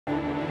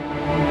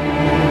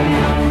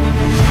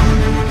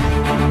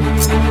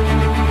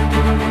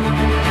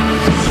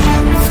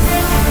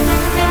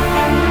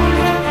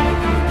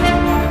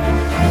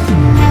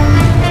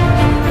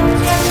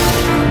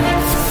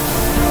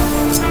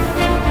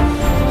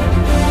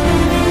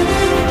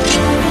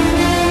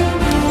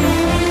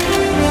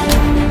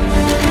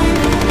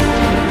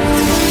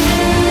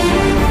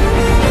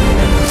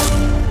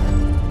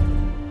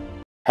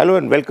Hello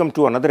and welcome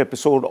to another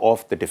episode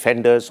of The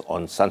Defenders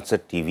on Sansad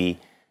TV.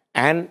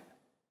 And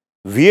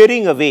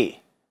veering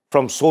away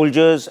from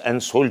soldiers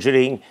and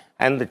soldiering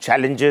and the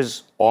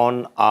challenges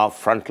on our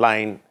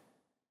frontline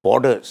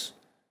borders,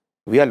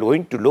 we are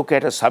going to look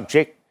at a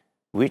subject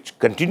which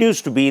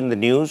continues to be in the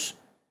news,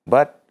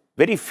 but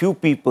very few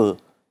people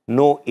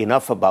know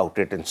enough about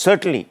it, and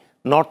certainly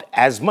not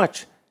as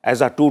much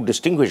as our two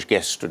distinguished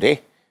guests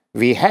today.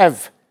 We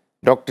have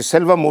Dr.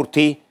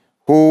 Selvamurthy,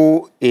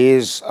 who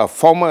is a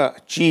former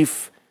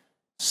chief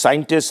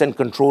scientist and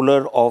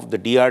controller of the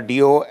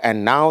DRDO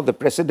and now the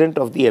president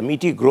of the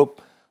MET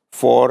group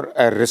for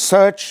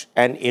research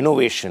and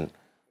innovation.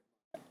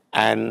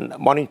 And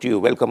morning to you.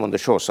 Welcome on the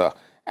show, sir.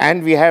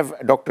 And we have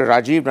Dr.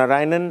 Rajiv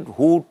Nayan,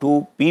 who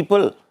to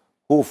people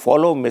who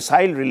follow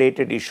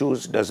missile-related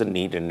issues doesn't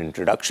need an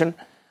introduction.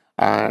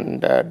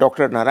 And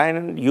Dr.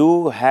 Narayanan,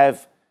 you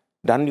have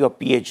done your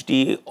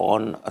PhD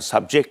on a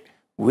subject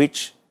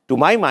which, to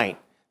my mind,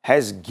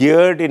 has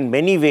geared in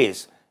many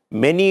ways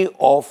many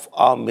of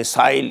our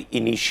missile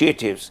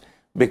initiatives,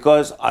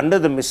 because under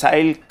the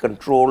missile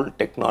control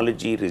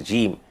technology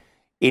regime,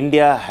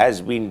 India has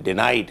been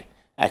denied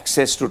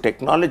access to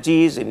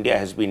technologies. India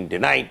has been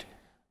denied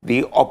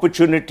the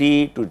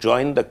opportunity to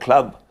join the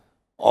club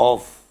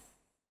of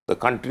the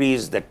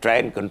countries that try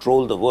and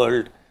control the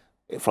world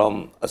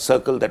from a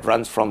circle that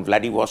runs from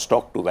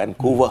Vladivostok to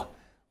Vancouver.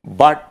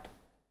 But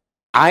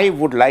I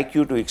would like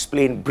you to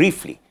explain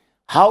briefly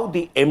how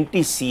the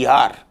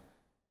MTCR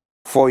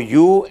for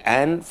you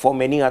and for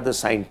many other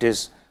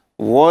scientists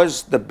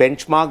was the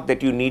benchmark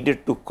that you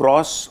needed to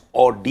cross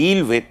or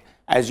deal with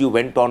as you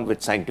went on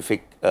with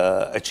scientific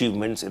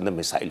achievements in the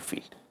missile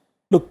field.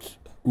 Look,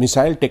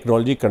 missile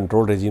technology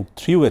control regime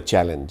threw a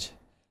challenge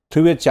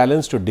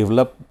to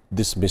develop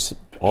this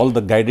all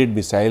the guided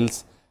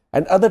missiles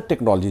and other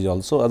technologies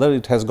also.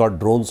 It has got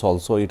drones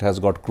also, it has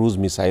got cruise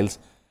missiles,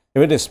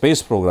 even the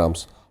space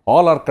programs.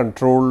 All are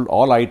controlled,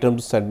 all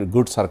items and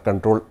goods are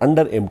controlled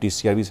under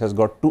MTCR, which has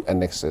got two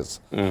annexes.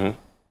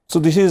 So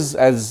this is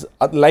as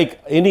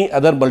like any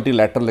other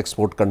multilateral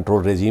export control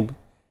regime,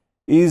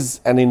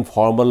 is an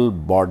informal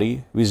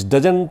body which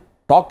doesn't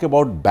talk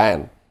about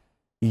ban,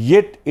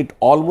 yet it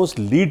almost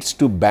leads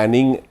to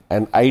banning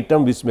an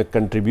item which may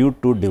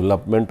contribute to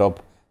development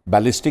of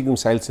ballistic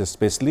missiles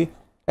especially,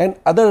 and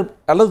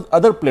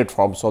other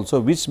platforms also,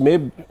 which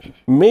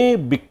may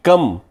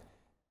become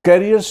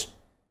carriers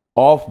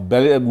of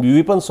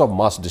weapons of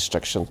mass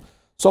destruction.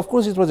 So of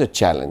course it was a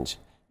challenge.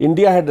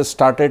 India had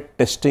started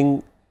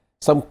testing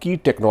some key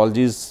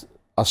technologies,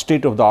 a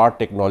state-of-the-art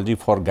technology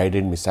for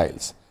guided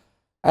missiles,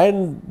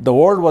 and the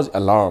world was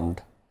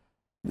alarmed.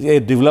 A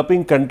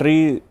developing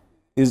country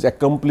is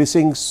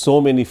accomplishing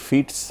so many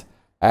feats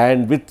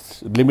and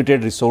with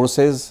limited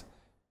resources.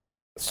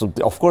 So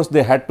of course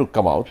they had to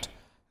come out,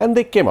 and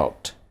they came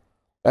out.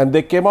 And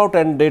they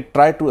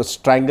tried to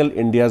strangle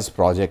India's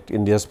project,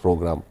 India's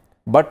program.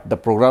 But the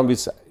program,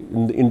 which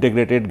the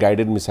Integrated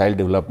Guided Missile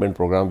Development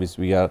Program, which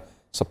we are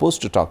supposed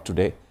to talk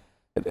today,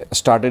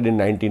 started in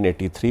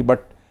 1983.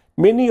 But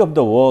many of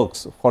the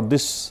works for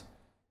this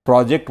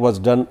project were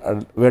done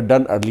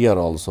earlier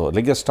also.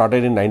 Like it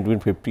started in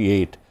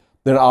 1958.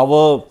 Then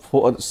our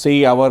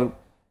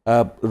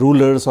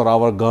rulers or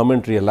our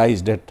government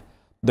realized that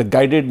the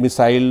guided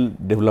missile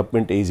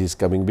development age is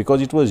coming,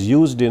 because it was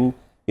used in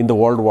the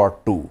World War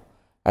II.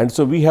 And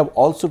so we have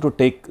also to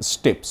take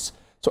steps.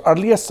 So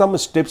earlier some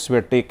steps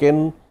were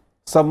taken,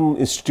 some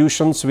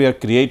institutions were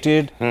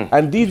created,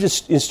 and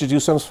these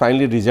institutions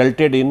finally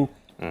resulted in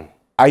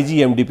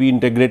IGMDP,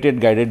 Integrated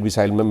Guided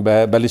Missile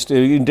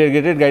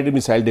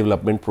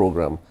Development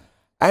Program.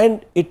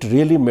 And it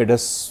really made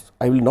us,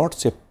 I will not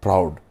say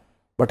proud,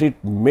 but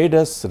it made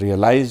us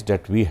realize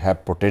that we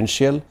have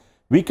potential.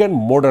 We can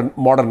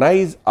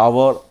modernize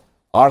our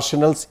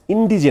arsenals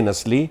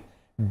indigenously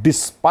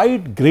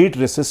despite great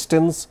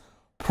resistance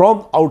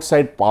from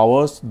outside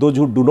powers, those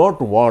who do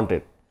not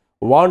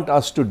want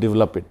us to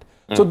develop it.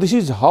 So this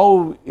is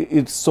how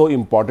it's so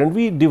important.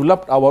 We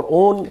developed our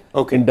own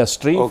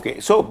industry. Okay,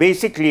 so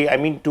basically, I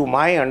mean, to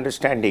my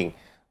understanding,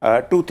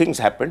 two things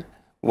happened.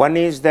 One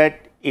is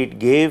that it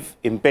gave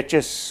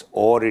impetus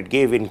or it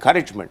gave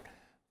encouragement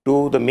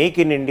to the Make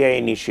in India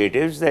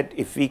initiatives, that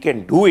if we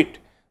can do it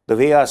the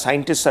way our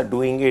scientists are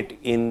doing it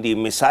in the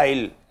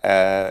missile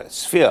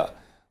sphere,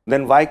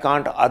 then why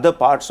can't other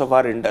parts of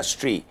our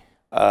industry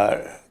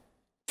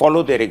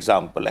follow their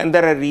example? And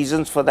there are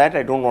reasons for that.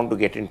 I don't want to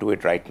get into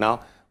it right now,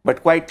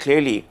 but quite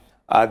clearly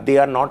they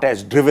are not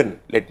as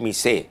driven, let me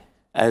say,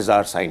 as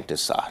our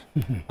scientists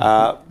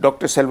are.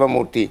 Dr.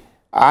 Selvamurthy,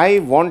 I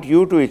want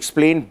you to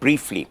explain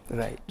briefly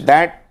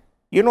that,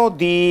 you know,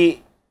 the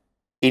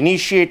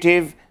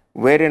initiative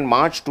where in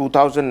March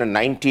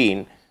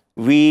 2019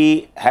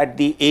 we had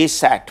the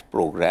ASAT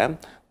program,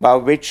 by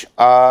which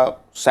a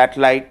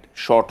satellite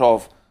shot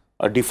off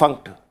a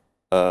defunct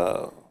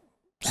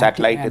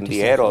satellite in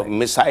the air, or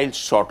missiles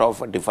shot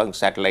off a defunct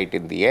satellite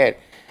in the air.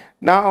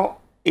 Now,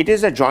 it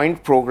is a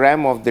joint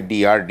program of the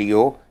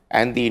DRDO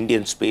and the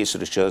Indian Space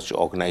Research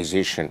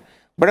Organization.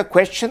 But a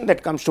question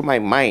that comes to my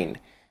mind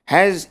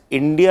has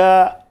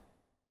India,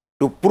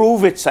 to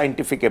prove its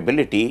scientific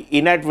ability,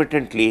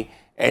 inadvertently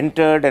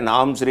entered an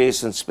arms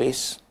race in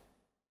space?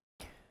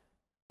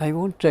 I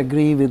won't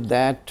agree with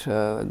that,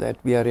 that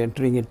we are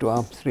entering into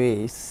arms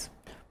race,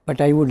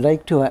 but I would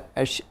like to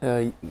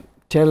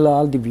tell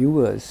all the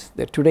viewers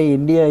that today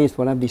India is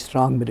one of the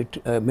strong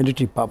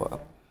military power,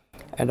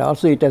 and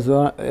also it has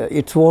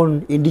its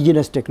own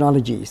indigenous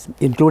technologies,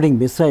 including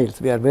missiles.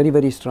 We are very,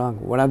 very strong.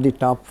 One of the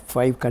top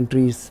 5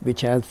 countries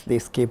which has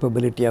this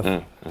capability of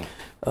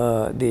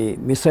the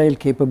missile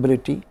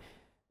capability,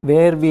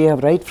 where we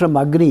have right from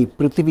Agni,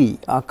 Prithvi,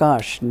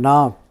 Akash,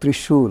 Nag,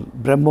 Trishul,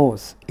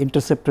 BrahMos,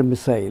 interceptor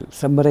missile,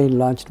 submarine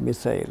launched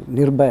missile,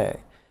 Nirbhay.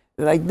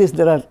 Like this,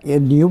 there are a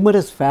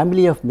numerous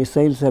family of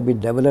missiles have been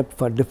developed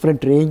for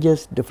different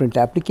ranges, different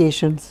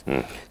applications,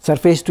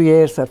 surface to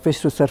air,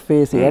 surface to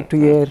surface, air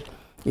to air,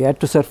 air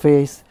to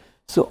surface.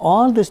 So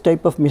all this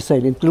type of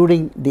missile,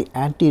 including the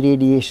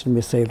anti-radiation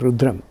missile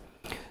Rudram.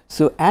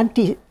 So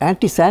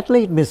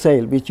anti-satellite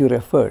missile, which you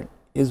referred,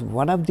 is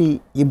one of the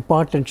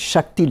important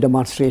Shakti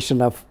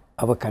demonstration of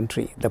our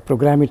country. The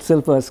program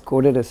itself was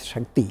coded as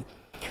Shakti,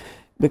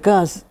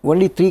 because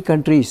only 3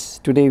 countries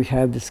today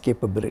have this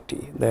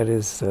capability. There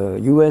is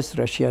US,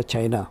 Russia,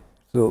 China.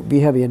 So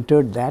we have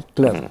entered that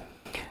club.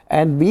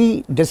 And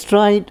we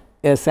destroyed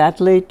a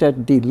satellite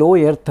at the low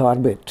Earth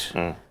orbit,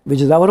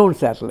 which is our own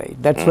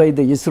satellite. That's why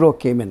the ISRO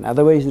came in.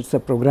 Otherwise, it's a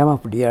program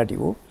of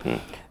DRDO,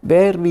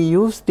 where we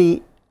use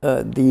the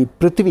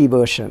Prithvi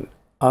version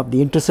of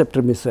the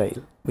interceptor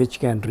missile, which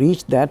can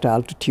reach that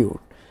altitude.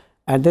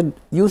 And then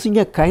using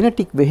a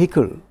kinetic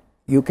vehicle,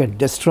 you can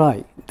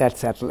destroy that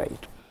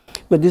satellite.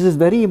 But this is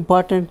very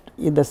important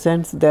in the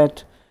sense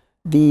that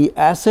the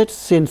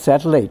assets in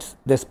satellites,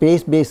 the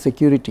space-based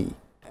security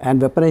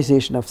and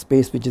weaponization of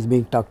space, which is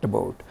being talked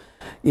about,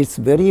 it's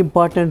very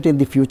important in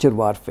the future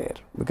warfare,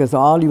 because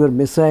all your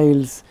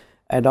missiles,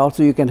 and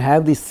also you can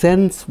have the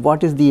sense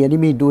what is the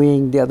enemy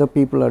doing, the other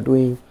people are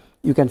doing,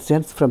 you can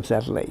sense from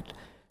satellite.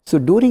 So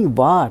during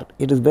war,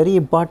 it is very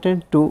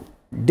important to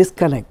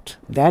disconnect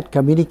that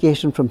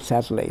communication from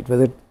satellite,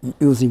 whether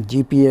using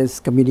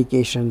GPS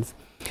communications.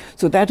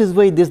 So that is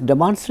why this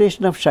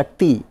demonstration of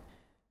Shakti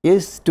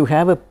is to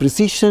have a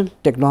precision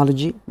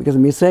technology, because a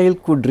missile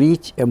could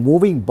reach a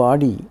moving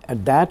body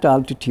at that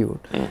altitude,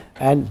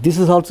 and this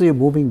is also a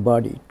moving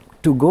body.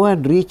 To go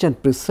and reach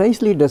and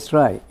precisely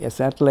destroy a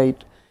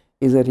satellite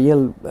is a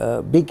real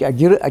big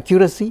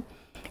accuracy,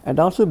 and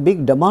also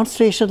big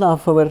demonstration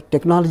of our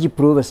technology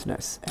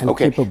prowessness and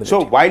capability.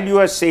 So while you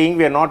are saying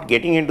we are not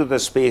getting into the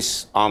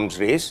space arms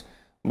race,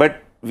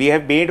 but we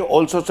have made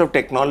all sorts of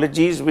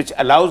technologies which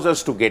allows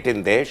us to get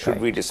in there should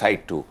we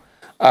decide to.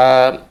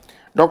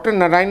 Dr.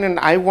 Narayanan,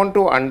 I want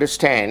to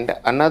understand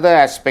another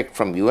aspect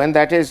from you, and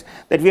that is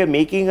that we are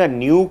making a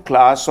new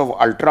class of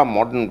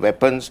ultra-modern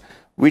weapons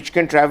which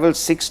can travel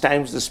 6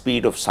 times the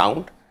speed of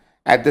sound.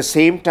 At the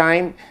same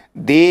time,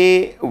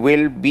 they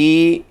will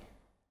be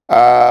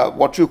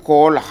what you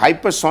call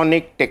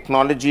hypersonic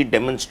technology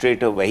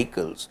demonstrator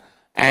vehicles,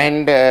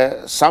 and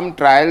some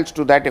trials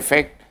to that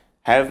effect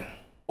have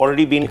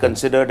already been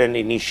considered and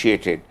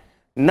initiated.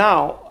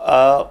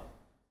 Now,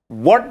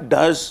 what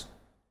does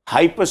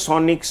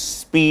hypersonic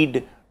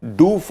speed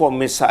do for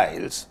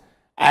missiles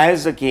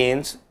as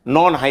against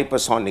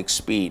non-hypersonic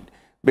speed?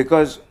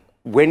 Because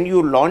when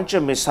you launch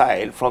a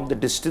missile from the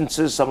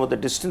distances, some of the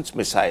distance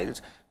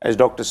missiles, as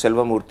Dr.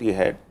 Selvamurthy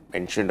had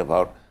mentioned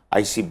about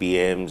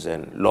ICBMs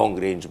and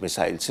long-range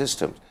missile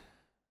systems,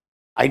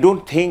 I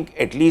don't think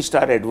at least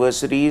our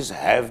adversaries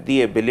have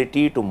the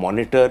ability to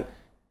monitor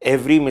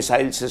every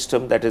missile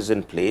system that is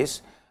in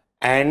place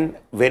and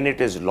when it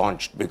is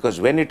launched,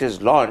 because when it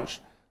is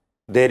launched,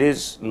 there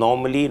is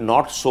normally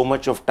not so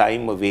much of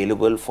time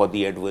available for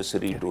the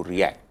adversary to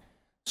react.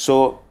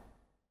 So,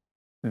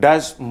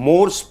 does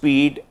more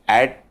speed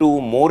add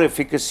to more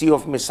efficacy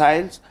of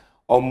missiles,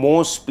 or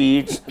more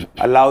speeds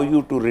allow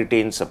you to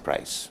retain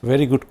surprise?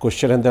 Very good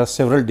question, and there are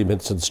several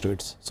dimensions to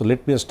it. So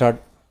let me start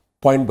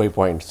point by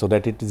point so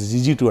that it is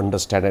easy to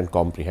understand and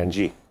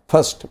comprehend.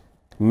 First,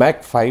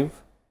 Mach 5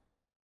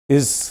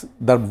 is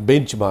the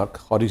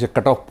benchmark, or is a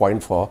cutoff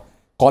point for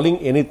calling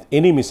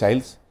any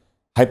missiles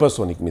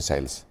hypersonic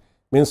missiles.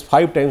 Means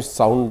 5 times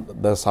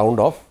the sound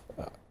of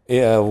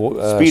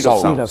speed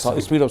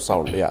of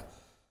sound. Yeah.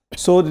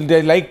 So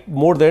they like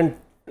more than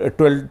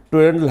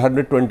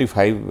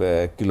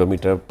 1225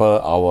 kilometer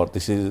per hour.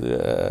 This is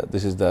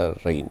the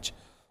range.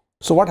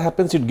 So what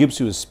happens? It gives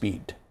you a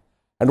speed.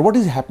 And what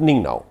is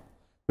happening now?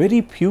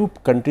 Very few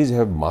countries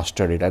have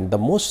mastered it, and the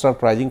most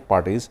surprising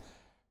part is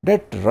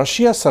that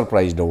Russia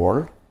surprised the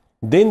world,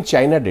 then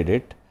China did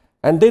it,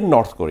 and then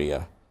North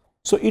Korea.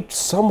 So it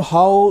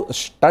somehow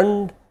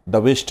stunned the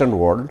Western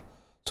world.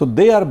 So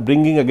they are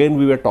bringing, again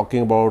we were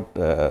talking about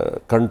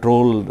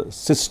controlled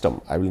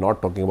system, I will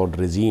not talking about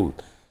regime.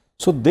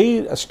 So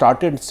they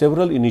started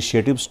several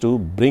initiatives to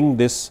bring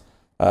this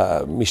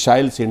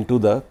missiles into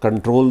the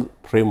control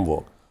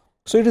framework.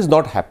 So it is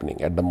not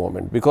happening at the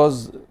moment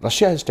because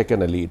Russia has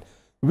taken a lead.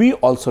 We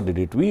also did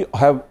it. We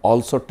have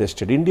also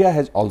tested. India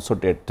has also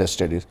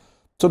tested it.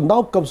 So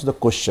now comes the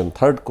question,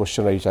 third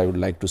question which I would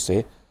like to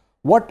say,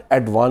 what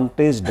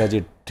advantage does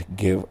it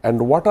give, and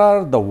what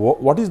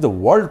is the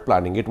world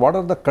planning it? What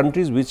are the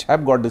countries which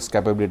have got this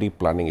capability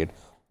planning it?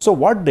 So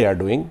what they are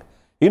doing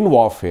in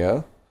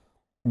warfare,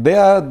 they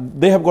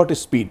have got a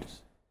speed.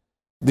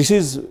 This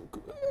is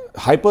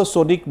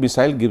hypersonic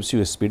missile gives you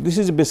a speed. This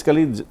is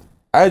basically,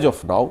 as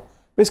of now,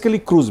 basically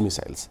cruise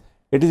missiles.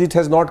 It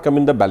has not come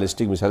in the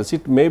ballistic missiles.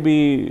 It may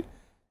be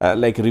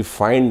like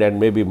refined and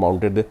may be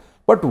mounted.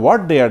 But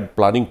what they are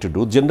planning to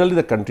do, generally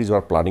the countries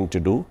are planning to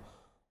do,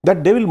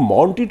 that they will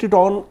mount it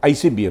on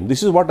ICBM.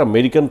 This is what the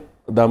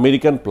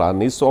American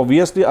plan is. So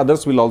obviously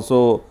others will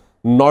also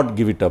not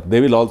give it up.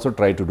 They will also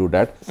try to do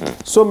that.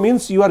 So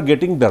means you are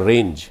getting the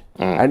range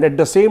and at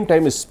the same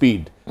time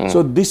speed.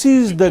 So this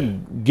is the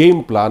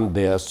game plan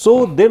there.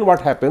 So then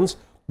what happens?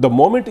 The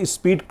moment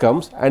speed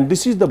comes, and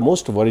this is the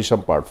most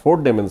worrisome part,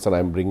 fourth dimension I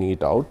am bringing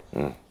it out,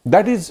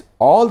 that is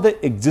all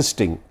the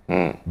existing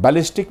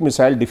ballistic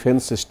missile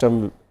defense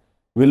system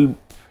will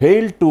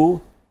fail to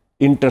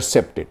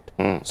intercept it.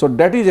 So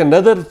that is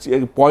another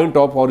point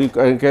of, or you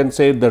can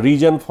say the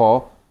reason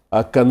for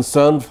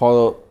concern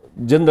for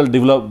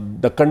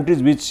the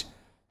countries which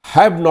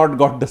have not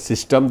got the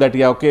system, that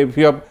if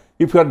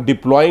you are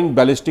deploying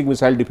ballistic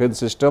missile defense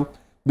system,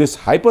 this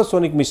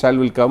hypersonic missile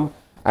will come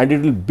and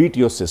it will beat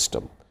your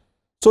system.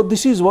 So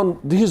this is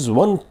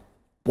one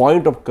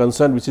point of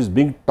concern which is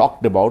being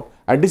talked about,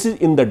 and this is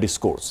in the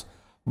discourse.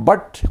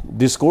 But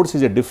discourse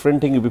is a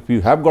different thing if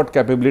you have got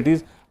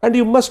capabilities, and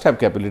you must have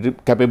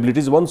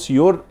capabilities once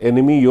your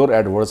enemy, your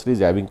adversary is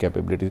having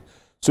capabilities.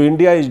 So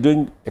India is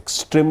doing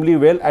extremely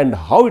well, and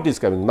how it is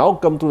coming. Now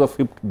come to the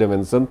fifth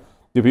dimension,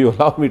 if you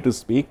allow me to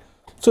speak.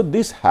 So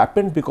this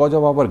happened because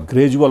of our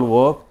gradual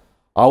work,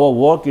 our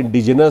work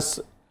indigenous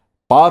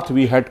path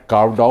we had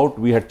carved out,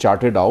 we had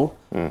charted out,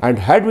 and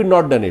had we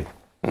not done it,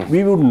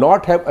 we would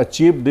not have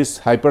achieved this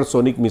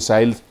hypersonic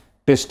missiles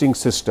testing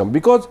system,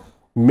 because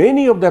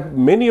many of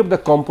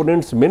the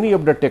components, many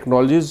of the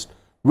technologies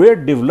were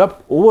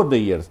developed over the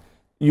years.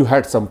 You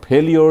had some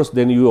failures,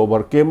 then you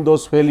overcame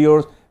those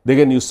failures,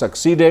 then you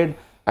succeeded,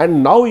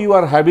 and now you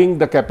are having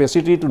the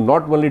capacity to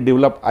not only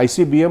develop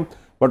ICBM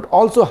but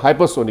also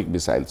hypersonic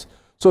missiles.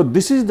 So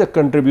this is the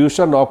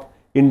contribution of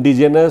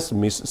indigenous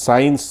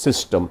science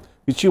system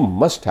which you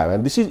must have,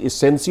 and this is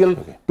essential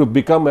to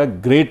become a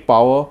great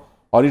power,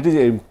 or it is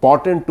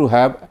important to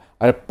have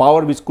a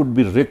power which could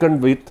be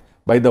reckoned with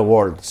by the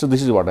world. So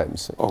this is what I am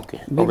saying.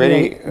 Okay.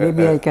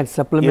 Maybe I can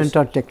supplement yes,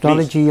 our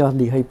technology please. On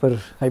the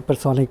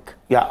hypersonic.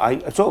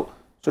 Yeah, so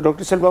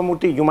Dr.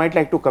 Selvamurthy, you might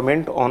like to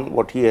comment on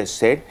what he has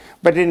said,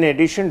 but in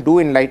addition, do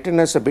enlighten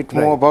us a bit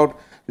more about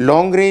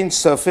long-range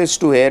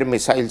surface-to-air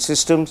missile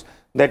systems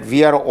that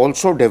we are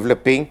also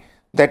developing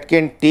that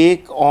can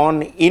take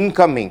on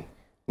incoming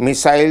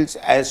missiles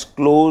as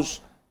close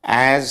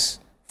as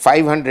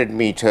 500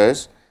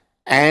 meters.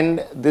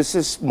 And this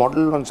is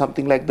modeled on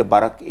something like the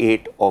Barak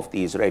 8 of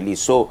the Israelis.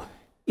 So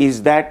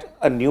is that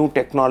a new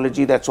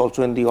technology that's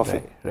also in the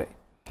offing? Right.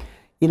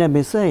 In a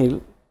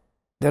missile,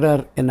 there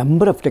are a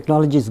number of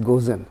technologies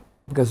goes in,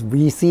 because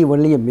we see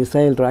only a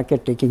missile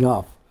rocket taking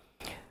off.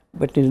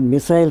 But in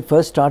missile,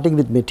 first starting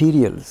with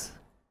materials,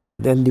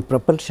 then the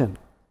propulsion,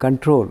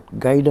 control,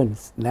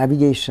 guidance,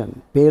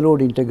 navigation,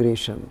 payload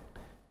integration,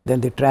 then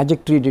the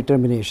trajectory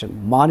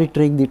determination,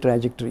 monitoring the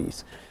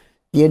trajectories.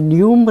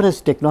 Numerous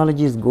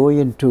technologies go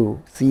in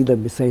to see the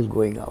missile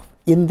going off.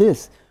 In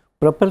this,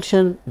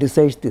 propulsion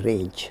decides the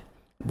range,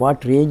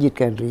 what range it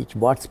can reach,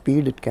 what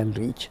speed it can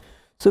reach.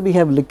 So we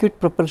have liquid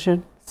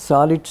propulsion,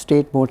 solid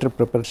state motor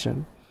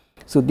propulsion.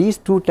 So these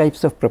two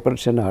types of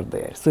propulsion are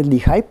there. So in the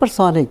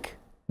hypersonic,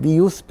 we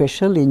use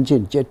special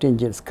engine, jet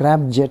engine,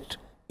 scramjet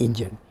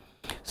engine.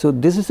 So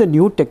this is a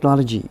new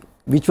technology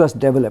which was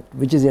developed,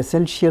 which is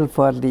essential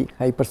for the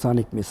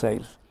hypersonic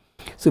missiles.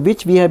 So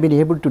which we have been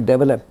able to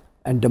develop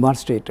and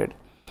demonstrated.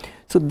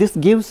 So this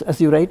gives, as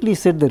you rightly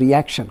said, the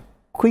reaction,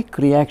 quick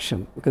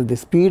reaction, because the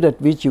speed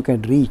at which you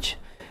can reach.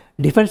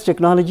 Defense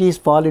technologies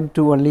fall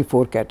into only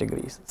 4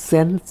 categories: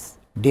 sense,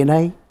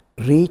 deny,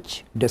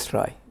 reach,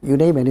 destroy. You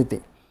name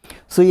anything.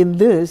 So in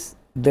this,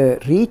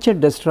 the reach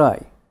and destroy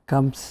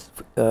comes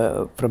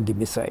from the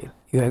missile.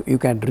 You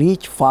can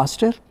reach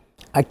faster,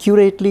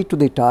 accurately to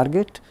the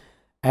target,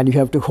 and you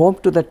have to home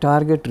to the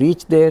target,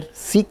 reach there,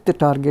 seek the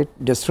target,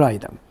 destroy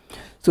them.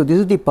 So this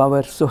is the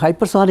power. So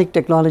hypersonic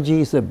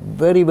technology is a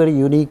very, very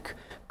unique,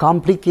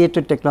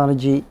 complicated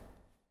technology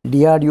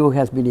DRDO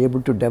has been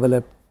able to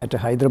develop at a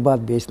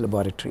Hyderabad-based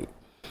laboratory.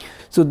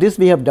 So this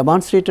we have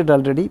demonstrated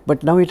already,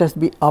 but now it has to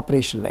be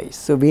operationalized.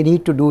 So we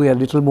need to do a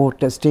little more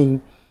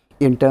testing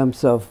in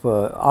terms of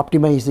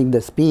optimizing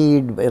the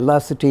speed,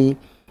 velocity,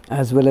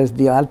 as well as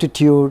the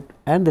altitude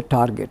and the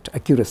target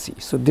accuracy.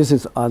 So this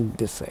is on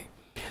this side.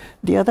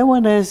 The other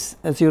one is,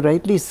 as you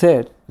rightly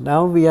said,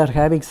 now we are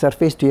having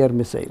surface-to-air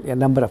missile, a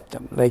number of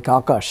them, like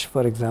Akash,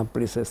 for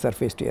example, is a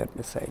surface-to-air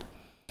missile,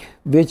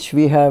 which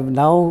we have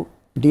now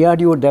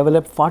DRDO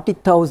developed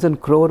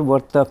 40,000 crore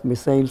worth of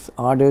missiles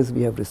orders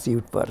we have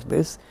received for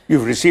this.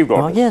 You've received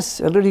orders?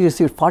 Yes, already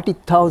received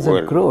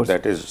 40,000 crores.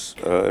 That is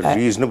a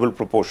reasonable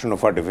proportion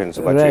of our defense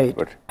budget. Right.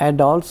 But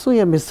and also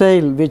a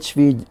missile which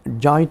we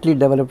jointly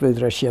developed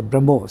with Russia,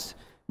 BrahMos.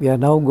 We are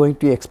now going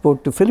to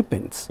export to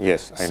Philippines.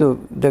 Yes. So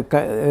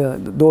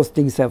those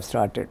things have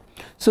started.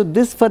 So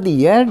this for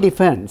the air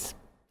defense,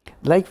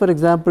 like for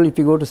example, if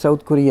you go to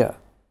South Korea,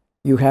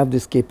 you have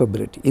this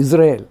capability.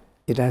 Israel,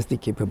 it has the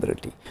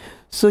capability.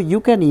 So you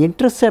can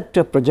intercept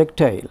a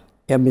projectile,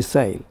 a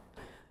missile,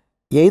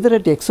 either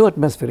at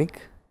exoatmospheric,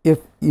 if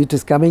it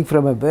is coming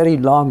from a very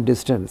long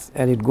distance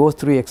and it goes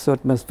through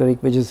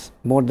exoatmospheric, which is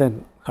more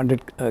than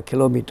 100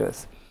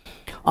 kilometers,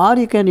 or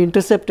you can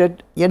intercept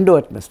at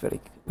endoatmospheric,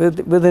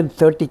 within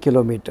 30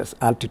 kilometers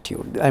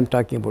altitude. I am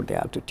talking about the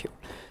altitude.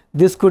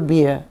 This could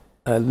be a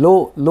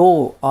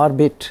low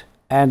orbit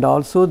and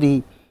also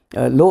the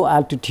lower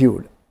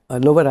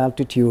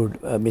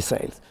altitude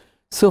missiles.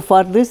 So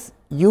for this,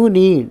 you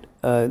need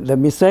the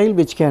missile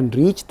which can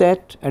reach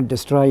that and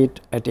destroy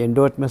it at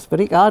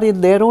endoatmospheric or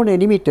in their own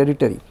enemy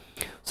territory.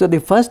 So the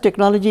first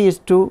technology is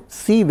to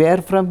see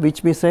where from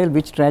which missile,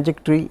 which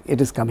trajectory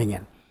it is coming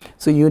in.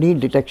 So you need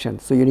detection.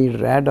 So you need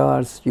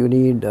radars, you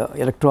need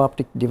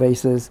electro-optic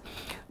devices,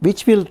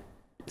 which will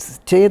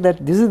say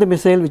that this is the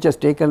missile which has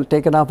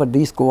taken off at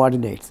these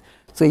coordinates.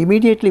 So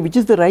immediately, which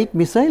is the right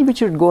missile which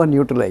should go and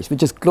neutralize,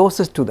 which is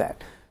closest to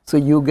that. So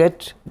you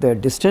get the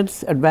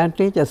distance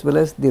advantage as well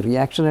as the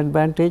reaction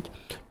advantage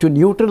to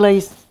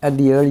neutralize at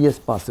the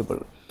earliest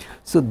possible.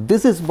 So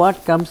this is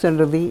what comes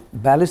under the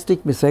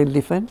ballistic missile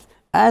defense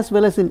as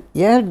well as in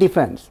air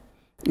defense.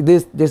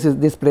 This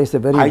plays a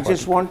very important. I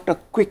just want a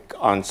quick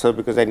answer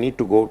because I need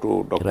to go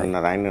to Dr.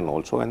 Narayanan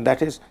also, and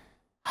that is,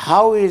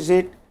 how is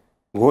it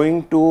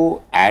going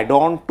to add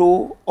on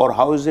to, or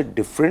how is it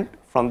different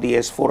from the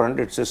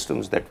S-400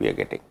 systems that we are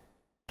getting?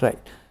 Right.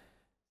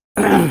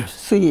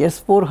 See,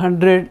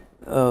 S-400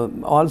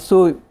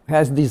 also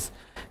has this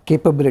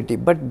capability,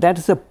 but that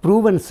is a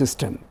proven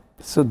system.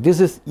 So this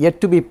is yet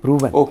to be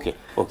proven. Okay.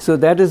 So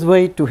that is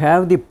why to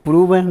have the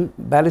proven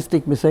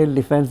ballistic missile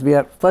defense, we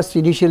are first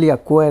initially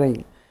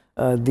acquiring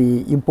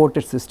the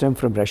imported system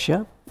from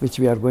Russia, which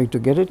we are going to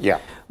get it. Yeah.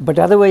 But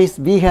otherwise,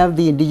 we have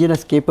the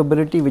indigenous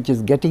capability which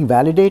is getting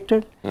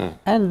validated,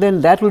 and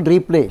then that will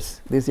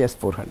replace this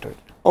S-400.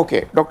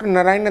 Okay, Dr.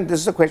 Narayanan, this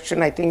is a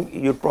question I think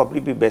you'd probably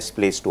be best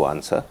placed to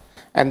answer,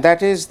 and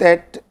that is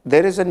that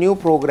there is a new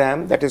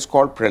program that is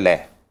called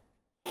Pralay,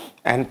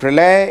 and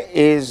Pralay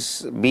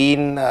is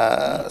been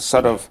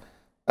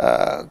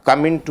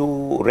come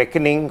into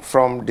reckoning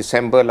from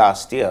December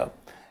last year,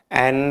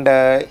 and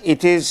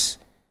it is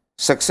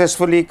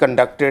successfully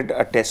conducted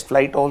a test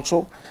flight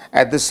also.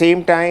 At the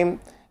same time,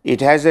 it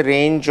has a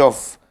range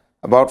of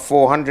about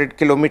 400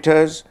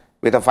 kilometers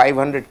with a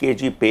 500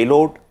 kg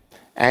payload,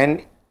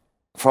 and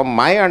from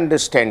my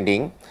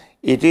understanding,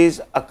 it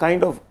is a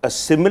kind of a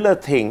similar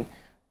thing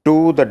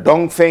to the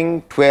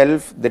Dongfeng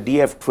 12, the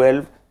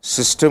DF-12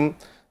 system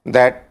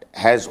that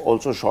has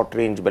also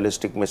short-range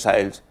ballistic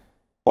missiles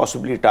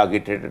possibly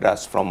targeted at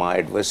us from our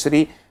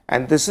adversary.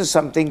 And this is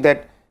something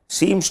that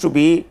seems to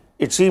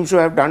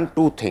have done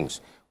two things.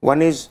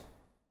 One is,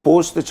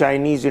 post the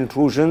Chinese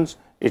intrusions,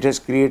 it has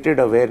created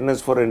awareness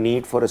for a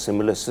need for a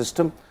similar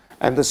system.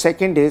 And the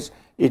second is,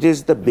 it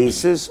is the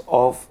basis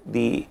of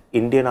the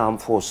Indian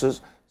Armed Forces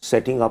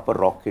setting up a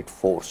rocket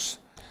force,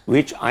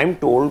 which I'm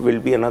told will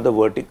be another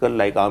vertical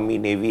like Army,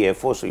 Navy, Air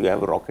Force, so you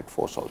have a rocket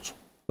force also.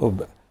 Oh,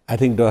 I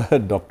think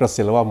Dr.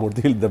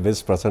 Selvamurthy is the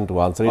best person to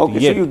answer it. Okay,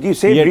 so you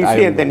say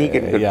briefly and then he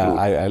can conclude. Yeah,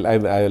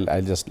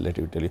 I'll just let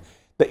you tell you.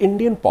 The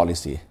Indian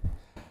policy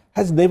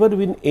has never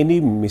been any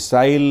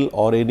missile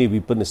or any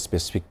weapon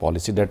specific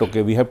policy that,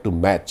 okay, we have to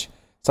match.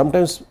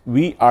 Sometimes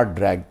we are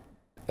dragged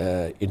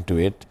into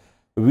it.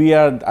 We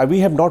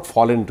have not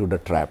fallen into the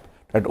trap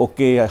that,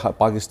 okay,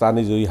 Pakistan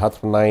is doing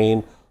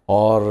HATF-9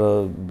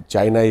 or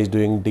China is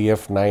doing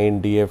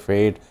DF-9,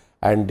 DF-8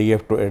 and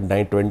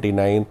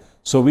DF-929.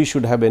 So we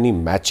should have any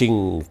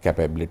matching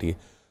capability.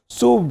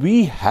 So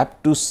we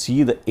have to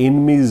see the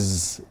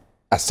enemy's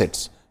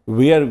assets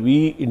where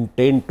we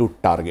intend to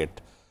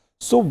target.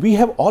 So we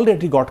have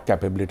already got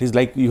capabilities,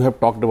 like you have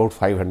talked about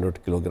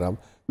 500 kilogram.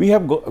 We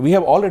have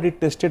already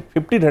tested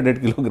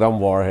 1500 kilogram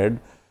warhead.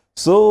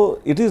 So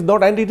it is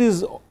not, and it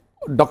is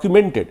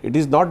documented. It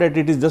is not that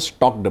it is just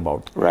talked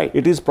about. Right.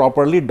 It is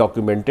properly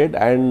documented,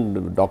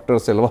 and Dr.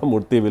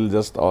 Selvamurthy will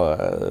just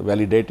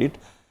validate it.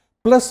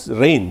 Plus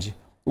range.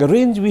 The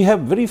range, we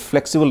have very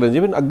flexible range.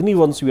 Even Agni,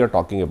 once we are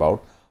talking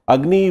about,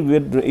 Agni,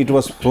 it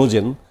was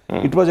frozen.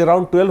 It was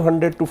around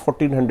 1200 to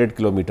 1400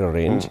 kilometer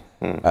range.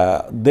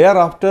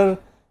 Thereafter,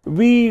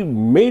 we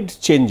made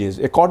changes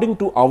according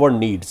to our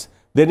needs.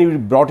 Then we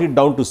brought it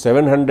down to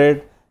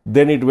 700.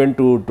 Then it went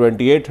to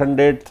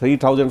 2800,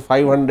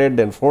 3500,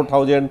 then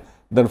 4000,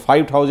 then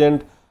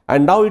 5000.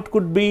 And now it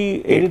could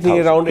be anything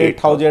around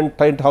 8,000,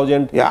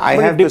 10,000. Yeah, I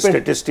have the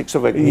statistics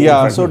of Agni.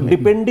 Yeah, so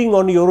depending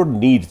on your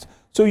needs.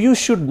 So you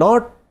should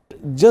not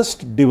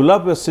just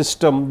develop a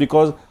system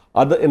because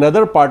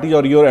another party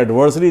or your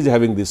adversary is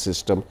having this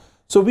system.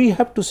 So we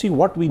have to see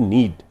what we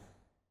need,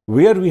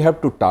 where we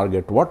have to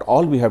target, what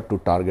all we have to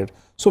target.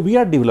 So we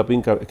are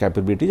developing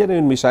capabilities, and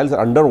in missiles,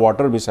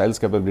 underwater missiles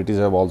capabilities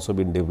have also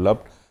been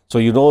developed. So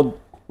you know,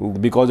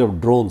 because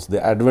of drones,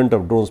 the advent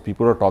of drones,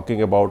 people are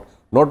talking about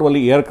not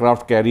only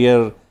aircraft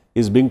carrier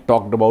is being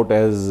talked about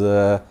as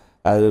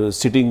a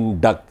sitting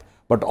duck,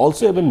 but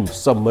also even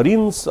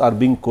submarines are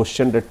being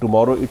questioned that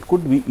tomorrow it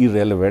could be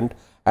irrelevant.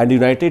 And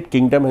United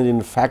Kingdom has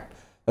in fact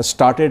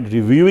started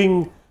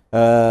reviewing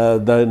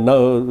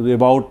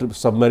about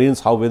submarines,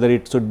 how whether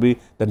it should be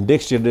the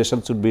next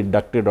generation should be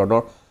inducted or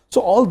not.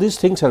 So all these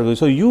things are going.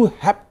 So you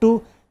have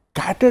to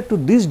cater to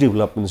these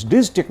developments,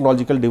 these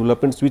technological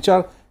developments which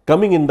are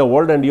coming in the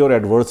world and your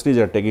adversaries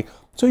are taking.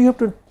 So you have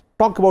to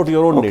talk about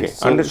your own needs.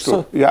 So,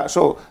 understood. Yeah.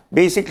 So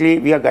basically,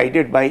 we are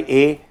guided by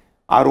A,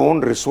 our own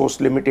resource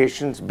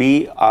limitations,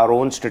 B, our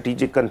own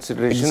strategic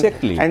considerations,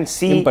 exactly. and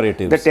C,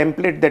 imperatives. the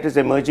template that is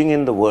emerging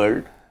in the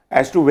world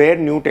as to where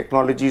new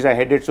technologies are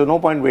headed. So no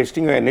point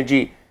wasting your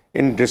energy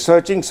in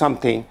researching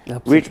something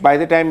Absolutely. Which by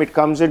the time it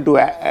comes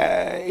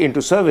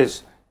into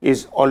service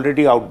is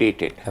already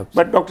outdated. Absolutely.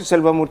 But Dr.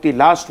 Selvamurthy,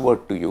 last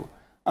word to you.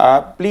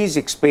 Please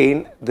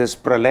explain this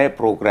Pralay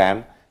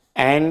program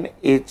and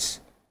is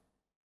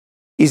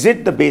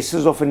it the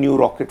basis of a new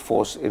rocket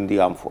force in the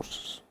armed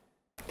forces?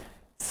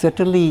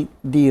 Certainly,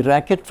 the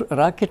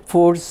rocket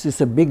force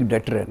is a big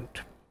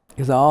deterrent.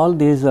 Because all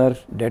these are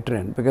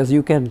deterrent, because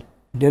you can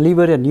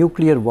deliver a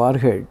nuclear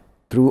warhead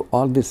through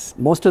all this,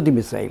 most of the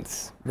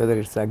missiles, whether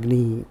it's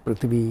Agni,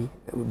 Prithvi,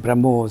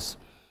 BrahMos.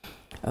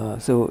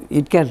 So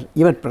it can,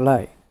 even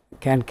Pralay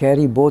can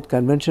carry both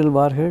conventional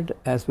warhead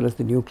as well as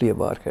the nuclear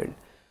warhead.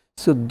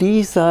 So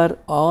these are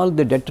all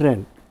the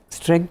deterrent.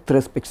 Strength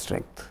respects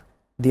strength.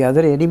 The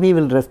other enemy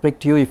will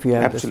respect you if you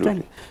have Absolutely.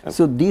 the strength.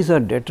 So these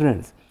are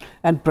deterrents.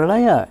 And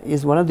Pralaya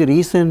is one of the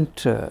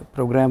recent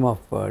program of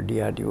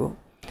DRDO.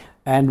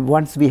 And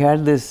once we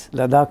had this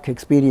Ladakh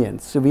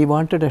experience, so we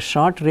wanted a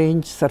short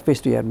range surface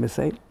to air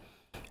missile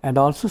and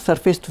also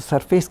surface to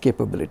surface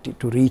capability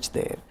to reach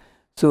there.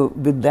 So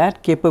with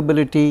that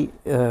capability,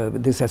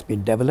 this has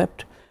been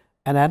developed.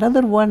 And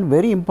another one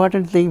very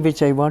important thing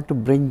which I want to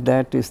bring,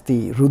 that is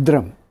the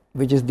Rudram,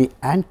 which is the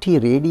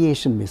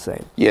anti-radiation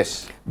missile.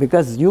 Yes.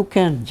 Because you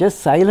can just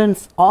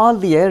silence all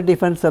the air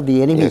defense of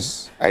the enemy.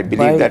 Yes, I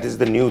believe that is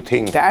the new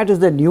thing. That is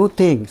the new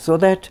thing, so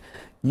that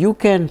you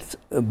can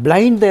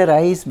blind their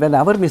eyes when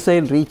our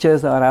missile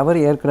reaches or our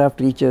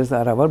aircraft reaches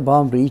or our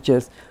bomb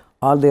reaches.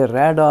 All their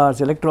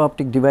radars,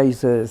 electro-optic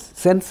devices,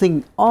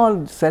 sensing, all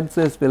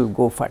sensors will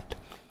go fat.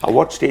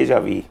 What stage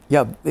are we?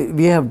 Yeah,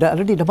 we have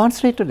already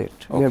demonstrated it.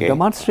 Okay. We have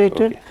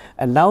demonstrated,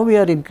 and now we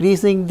are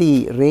increasing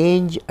the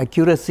range,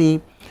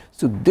 accuracy.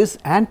 So this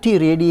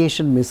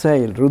anti-radiation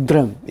missile,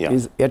 Rudram,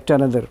 is yet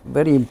another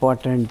very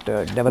important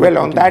development. Well,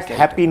 on that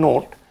happy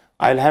note,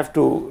 I'll have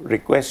to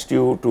request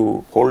you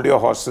to hold your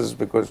horses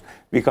because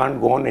we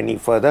can't go on any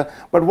further.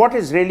 But what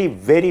is really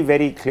very,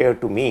 very clear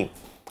to me,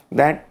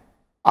 that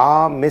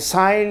our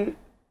missile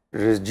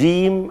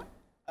regime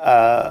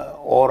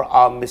or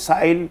our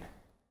missile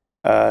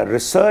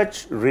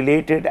research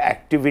related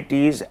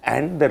activities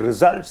and the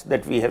results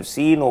that we have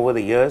seen over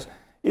the years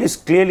is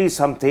clearly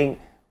something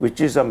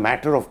which is a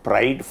matter of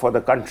pride for the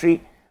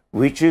country,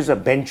 which is a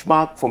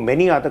benchmark for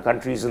many other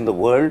countries in the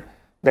world,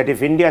 that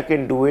if India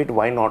can do it,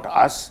 why not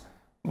us?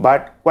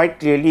 But quite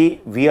clearly,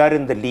 we are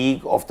in the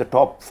league of the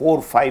top 4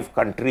 or 5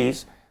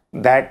 countries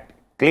that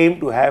claim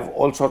to have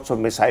all sorts of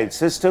missile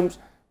systems.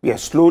 We are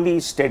slowly,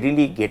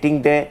 steadily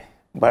getting there,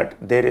 but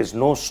there is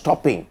no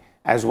stopping.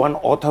 As one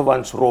author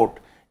once wrote,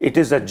 it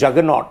is a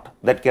juggernaut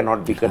that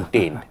cannot be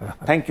contained.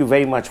 Thank you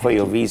very much for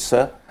your views,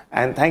 sir.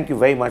 And thank you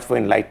very much for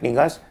enlightening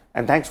us.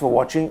 And thanks for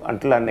watching.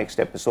 Until our next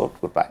episode,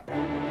 goodbye.